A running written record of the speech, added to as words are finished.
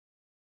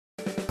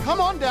come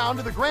on down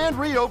to the grand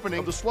reopening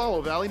of the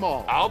Swallow Valley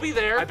Mall. I'll be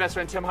there. My best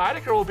friend Tim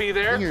Heidecker will be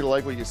there. You're gonna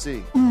like what you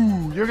see.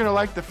 Ooh, you're gonna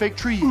like the fake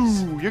trees.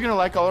 Ooh, you're gonna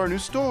like all our new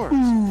stores.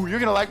 Ooh, you're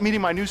gonna like meeting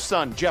my new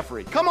son,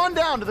 Jeffrey. Come on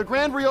down to the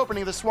grand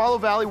reopening of the Swallow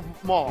Valley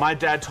Mall. My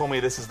dad told me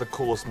this is the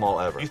coolest mall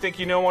ever. You think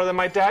you know more than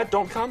my dad?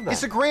 Don't come then.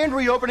 It's the grand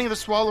reopening of the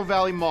Swallow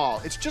Valley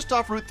Mall. It's just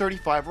off Route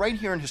 35, right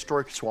here in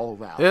historic Swallow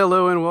Valley.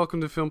 Hello and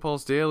welcome to Film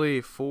Pulse Daily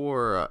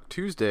for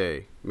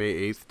Tuesday, May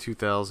 8th,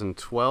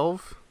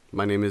 2012.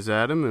 My name is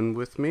Adam, and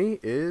with me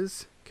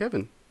is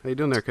Kevin. How you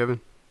doing there,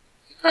 Kevin?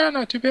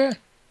 Not too bad.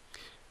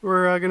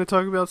 We're going to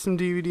talk about some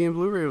DVD and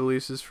Blu-ray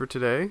releases for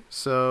today,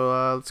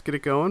 so let's get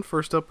it going.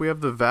 First up, we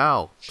have The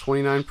Vow,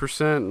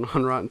 29%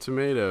 on Rotten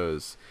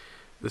Tomatoes.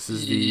 This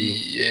is the...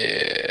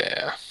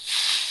 Yeah.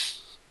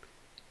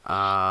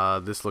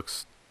 This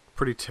looks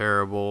pretty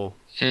terrible.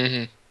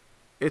 Mm-hmm.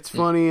 It's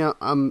funny,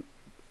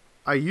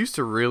 I used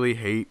to really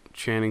hate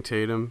Channing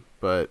Tatum,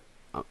 but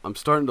I'm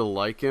starting to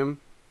like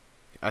him.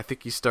 I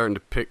think he's starting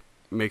to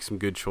make some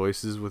good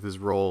choices with his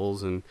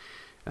roles, and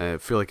I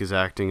feel like his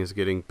acting is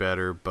getting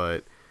better,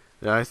 but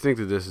I think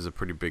that this is a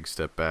pretty big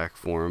step back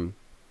for him.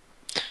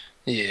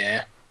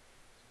 Yeah.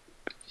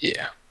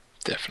 Yeah,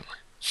 definitely.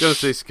 Gonna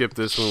say skip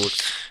this one.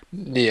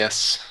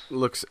 Yes.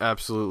 Looks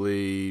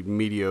absolutely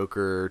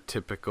mediocre,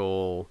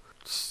 typical,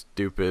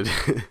 stupid.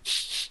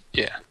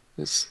 Yeah.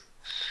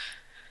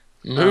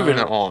 Moving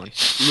on.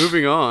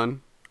 Moving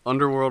on.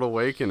 Underworld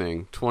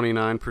Awakening,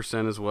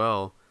 29% as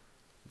well.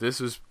 This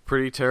was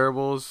pretty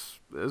terrible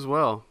as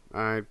well.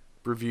 I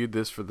reviewed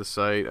this for the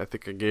site. I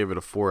think I gave it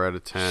a 4 out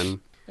of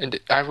 10. And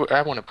I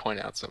want to point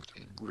out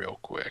something real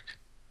quick.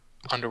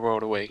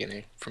 Underworld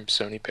Awakening from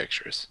Sony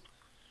Pictures.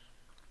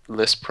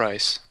 List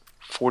price,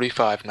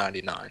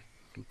 $45.99.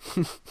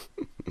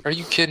 Are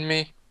you kidding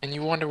me? And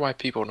you wonder why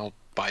people don't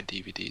buy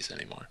DVDs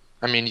anymore.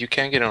 I mean, you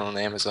can get it on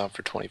Amazon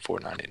for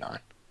 $24.99.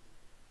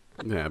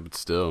 Yeah, but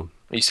still.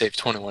 You save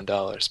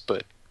 $21,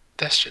 but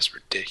that's just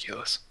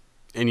ridiculous.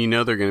 And you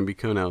know they're going to be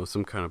coming out with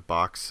some kind of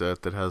box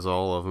set that has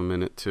all of them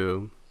in it,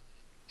 too.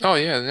 Oh,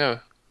 yeah,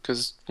 no.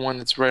 Because one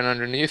that's right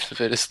underneath of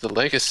it is the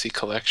Legacy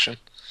Collection.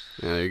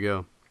 Yeah, there you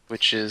go.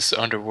 Which is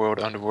Underworld,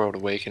 Underworld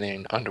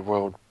Awakening,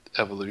 Underworld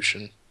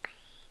Evolution,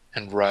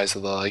 and Rise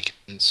of the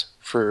Lycans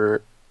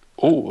for...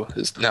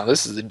 now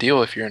this is the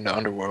deal if you're into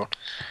Underworld.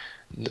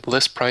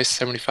 List price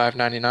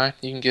 $75.99.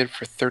 You can get it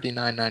for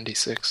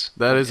 $39.96.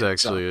 That is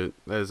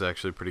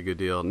actually a pretty good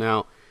deal.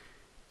 Now,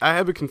 I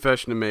have a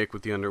confession to make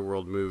with the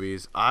Underworld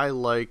movies. I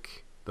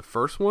like the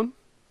first one,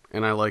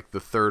 and I like the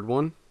third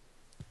one,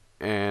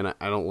 and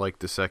I don't like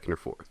the second or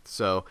fourth.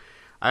 So,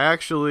 I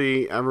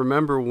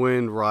remember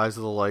when Rise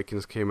of the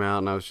Lycans came out,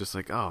 and I was just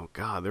like, oh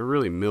god, they're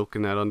really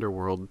milking that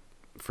Underworld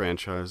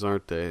franchise,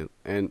 aren't they?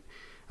 And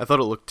I thought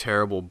it looked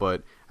terrible,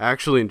 but I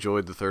actually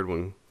enjoyed the third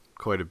one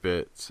quite a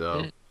bit.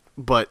 So,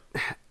 but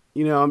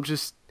you know,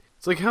 it's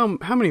like how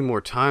many more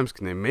times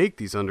can they make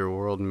these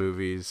Underworld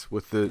movies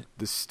with the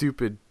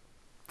stupid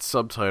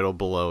subtitle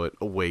below it,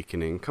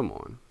 Awakening? Come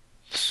on.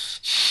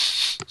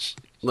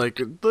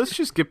 Like, let's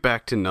just get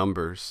back to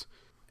numbers.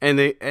 And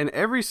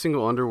every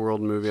single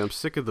Underworld movie, I'm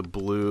sick of the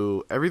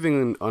blue.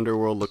 Everything in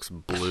Underworld looks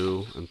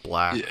blue and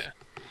black. Yeah.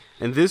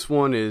 And this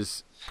one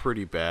is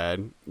pretty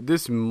bad.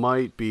 This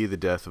might be the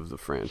death of the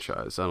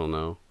franchise. I don't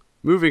know.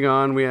 Moving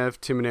on, we have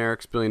Tim and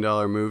Eric's $1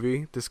 billion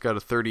movie. This got a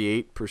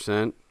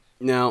 38%.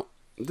 Now,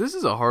 this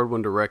is a hard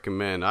one to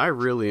recommend. I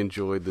really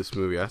enjoyed this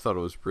movie. I thought it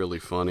was really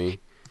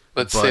funny.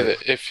 Let's say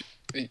that if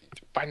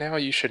by now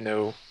you should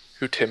know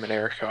who Tim and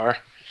Eric are.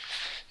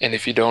 And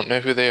if you don't know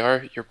who they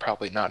are, you're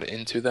probably not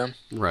into them.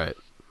 Right.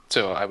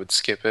 So I would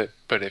skip it.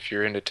 But if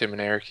you're into Tim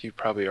and Eric, you've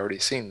probably already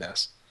seen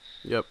this.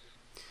 Yep.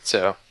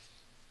 So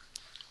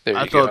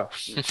there you go.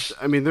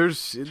 I mean,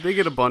 they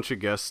get a bunch of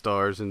guest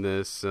stars in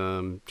this.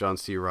 John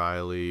C.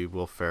 Reilly,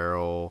 Will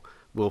Ferrell,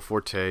 Will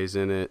Forte's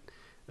in it.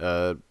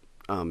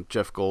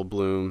 Jeff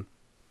Goldblum.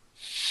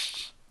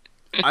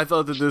 I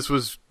thought that this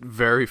was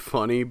very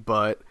funny,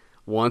 but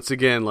once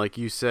again, like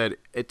you said,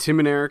 Tim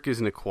and Eric is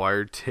an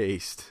acquired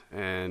taste,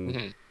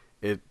 and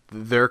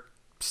their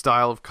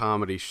style of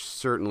comedy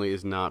certainly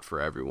is not for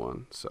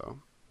everyone. So,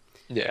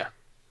 yeah.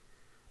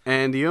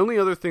 And the only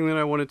other thing that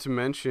I wanted to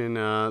mention,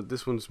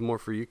 this one's more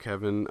for you,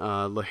 Kevin.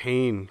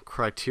 Lahane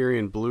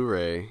Criterion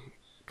Blu-ray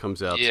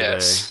comes out today.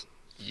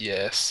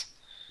 Yes.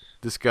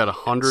 This got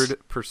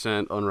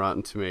 100% on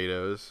Rotten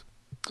Tomatoes.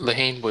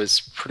 Lahane was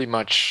pretty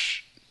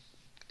much,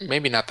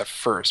 maybe not the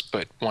first,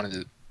 but one of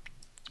the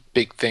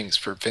big things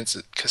for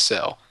Vincent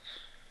Cassel,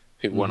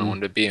 who went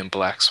on to be in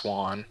Black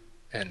Swan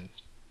and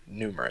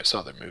numerous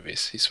other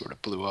movies. He sort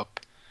of blew up.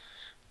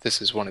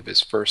 This is one of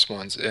his first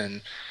ones,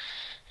 and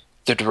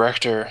the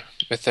director,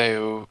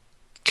 Mateo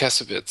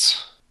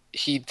Kassovitz,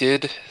 he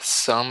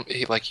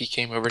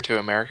came over to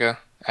America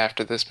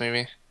after this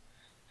movie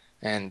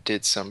and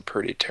did some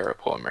pretty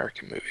terrible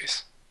American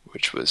movies,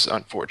 which was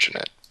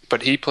unfortunate.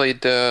 But he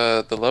played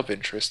the love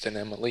interest in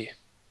Emma Lee.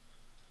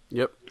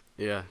 Yep.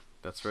 Yeah,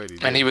 that's right.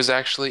 And he was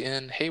actually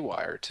in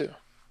Haywire, too.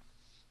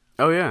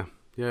 Oh, yeah.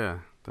 Yeah,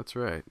 that's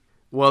right.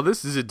 Well,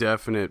 this is a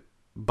definite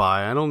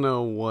buy. I don't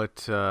know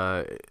what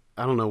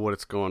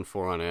it's going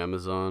for on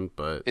Amazon,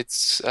 but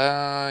It's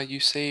you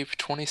save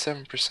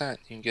 27%. You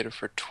can get it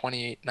for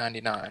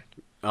 $28.99,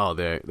 oh,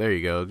 there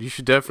you go. You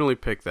should definitely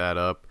pick that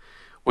up.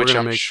 We're which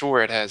gonna I'm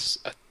sure it has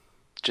I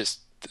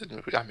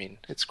mean,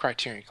 it's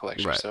Criterion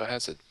Collection, Right. so it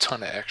has a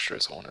ton of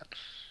extras on it.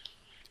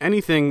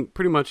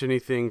 pretty much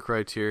anything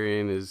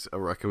Criterion is a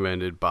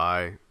recommended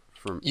buy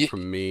from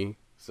me.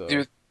 So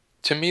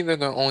To me, they're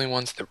the only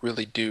ones that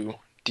really do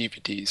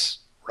DVDs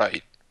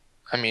right.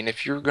 I mean,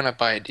 if you're gonna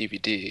buy a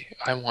DVD,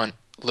 I want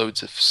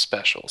loads of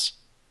specials.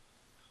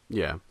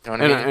 yeah. You know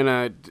what I mean?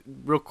 And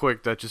real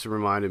quick, that just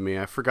reminded me.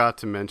 I forgot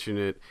to mention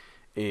it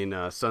in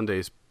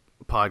Sunday's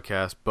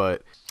podcast,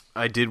 but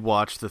I did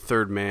watch The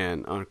Third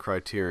Man on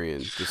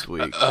Criterion this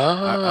week.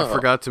 I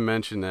forgot to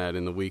mention that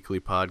in the weekly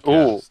podcast.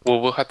 Oh, well,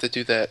 we'll have to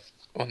do that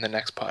on the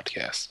next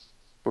podcast.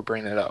 We'll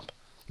bring that up.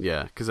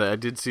 Yeah, because I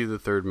did see The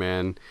Third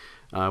Man.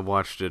 I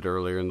watched it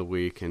earlier in the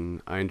week,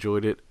 and I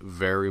enjoyed it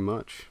very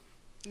much.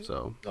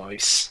 So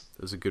Nice.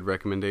 it was a good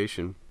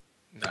recommendation.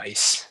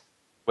 Nice.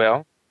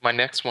 Well, my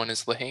next one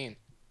is Lahane.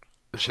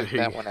 Check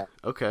that one out.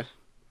 Okay,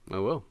 I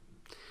will.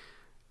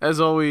 As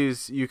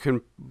always, you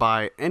can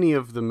buy any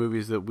of the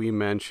movies that we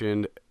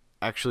mentioned.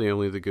 Actually,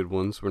 only the good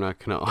ones. We're not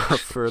going to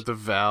offer the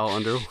Val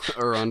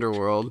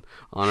Underworld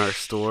on our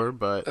store,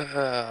 but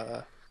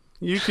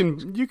you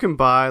can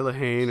buy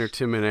Lahane or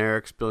Tim and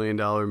Eric's $1 billion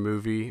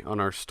movie on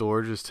our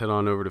store. Just head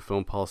on over to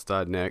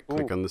filmpulse.net,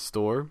 click on the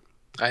store.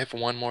 I have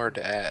one more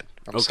to add.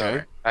 I'm Okay.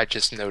 sorry. I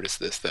just noticed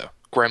this, though.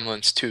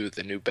 Gremlins 2,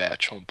 the new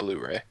batch on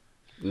Blu-ray.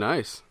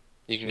 Nice.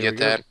 You can There get we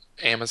go. that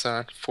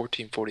Amazon,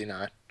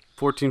 $14.49.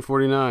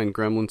 $14.49,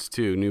 Gremlins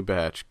 2, new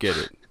batch. Get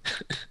it.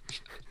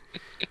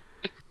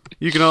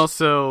 You can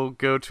also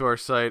go to our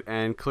site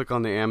and click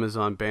on the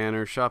Amazon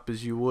banner, shop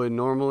as you would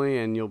normally,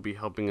 and you'll be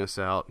helping us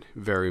out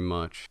very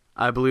much.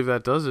 I believe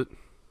that does it.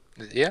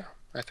 Yeah,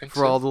 I think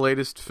For all the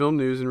latest film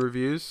news and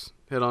reviews,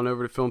 head on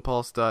over to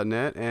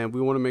filmpulse.net, and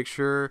we want to make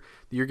sure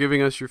that you're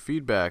giving us your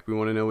feedback. We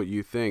want to know what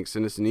you think.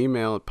 Send us an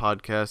email at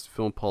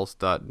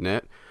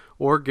podcast@filmpulse.net,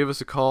 or give us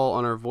a call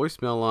on our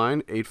voicemail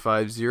line,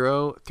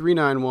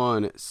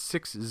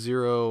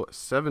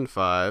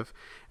 850-391-6075.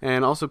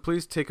 And also,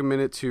 please take a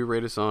minute to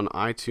rate us on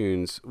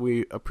iTunes.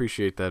 We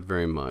appreciate that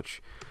very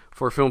much.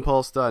 For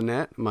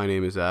filmpulse.net, my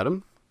name is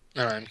Adam.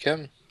 And I'm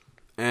Kevin.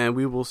 And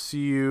we will see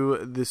you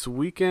this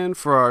weekend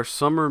for our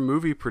summer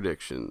movie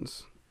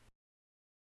predictions.